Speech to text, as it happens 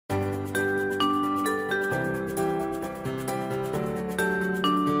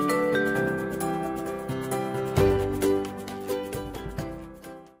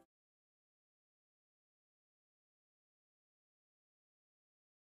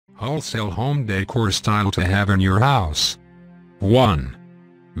Wholesale home decor style to have in your house. 1.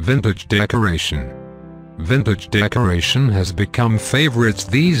 Vintage decoration. Vintage decoration has become favorites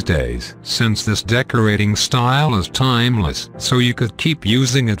these days since this decorating style is timeless, so you could keep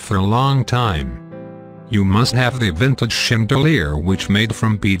using it for a long time. You must have the vintage chandelier, which made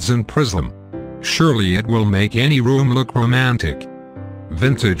from beads and prism. Surely it will make any room look romantic.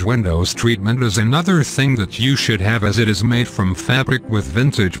 Vintage windows treatment is another thing that you should have, as it is made from fabric with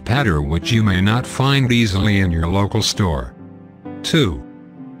vintage pattern, which you may not find easily in your local store. 2.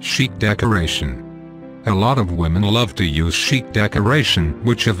 Chic decoration. A lot of women love to use chic decoration,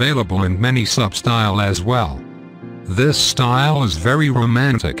 which available in many sub-style as well. This style is very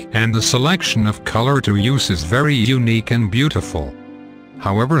romantic, and the selection of color to use is very unique and beautiful.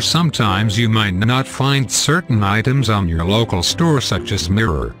 However, sometimes you might not find certain items on your local store, such as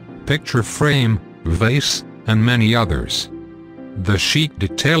mirror, picture frame, vase, and many others. The chic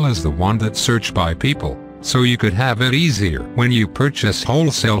detail is the one that's searched by people, so you could have it easier when you purchase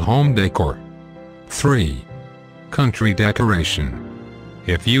wholesale home decor. 3. Country decoration.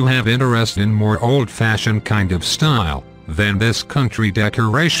 If you have interest in more old-fashioned kind of style, then this country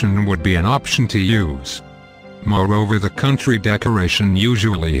decoration would be an option to use. Moreover, the country decoration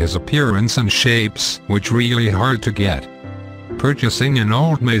usually has appearance and shapes which really hard to get. Purchasing an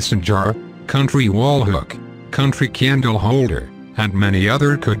old mason jar, country wall hook, country candle holder, and many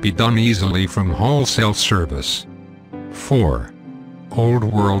other could be done easily from wholesale service. 4. Old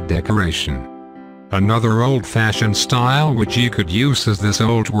world decoration. Another old-fashioned style which you could use is this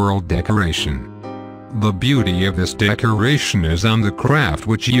old world decoration. The beauty of this decoration is on the craft,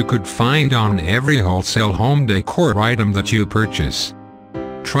 which you could find on every wholesale home decor item that you purchase.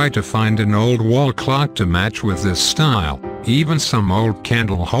 Try to find an old wall clock to match with this style. Even some old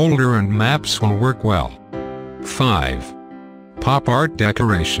candle holder and maps will work well. 5. Pop art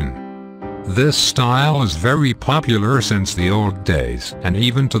decoration. This style is very popular since the old days, and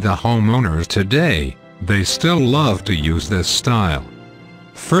even to the homeowners today, they still love to use this style.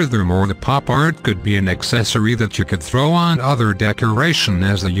 Furthermore, the pop art could be an accessory that you could throw on other decoration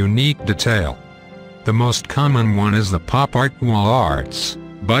as a unique detail. The most common one is the pop art wall arts,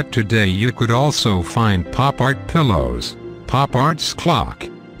 but today you could also find pop art pillows, pop art's clock,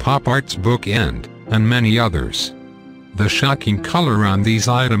 pop art's bookend, and many others. The shocking color on these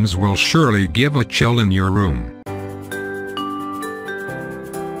items will surely give a chill in your room.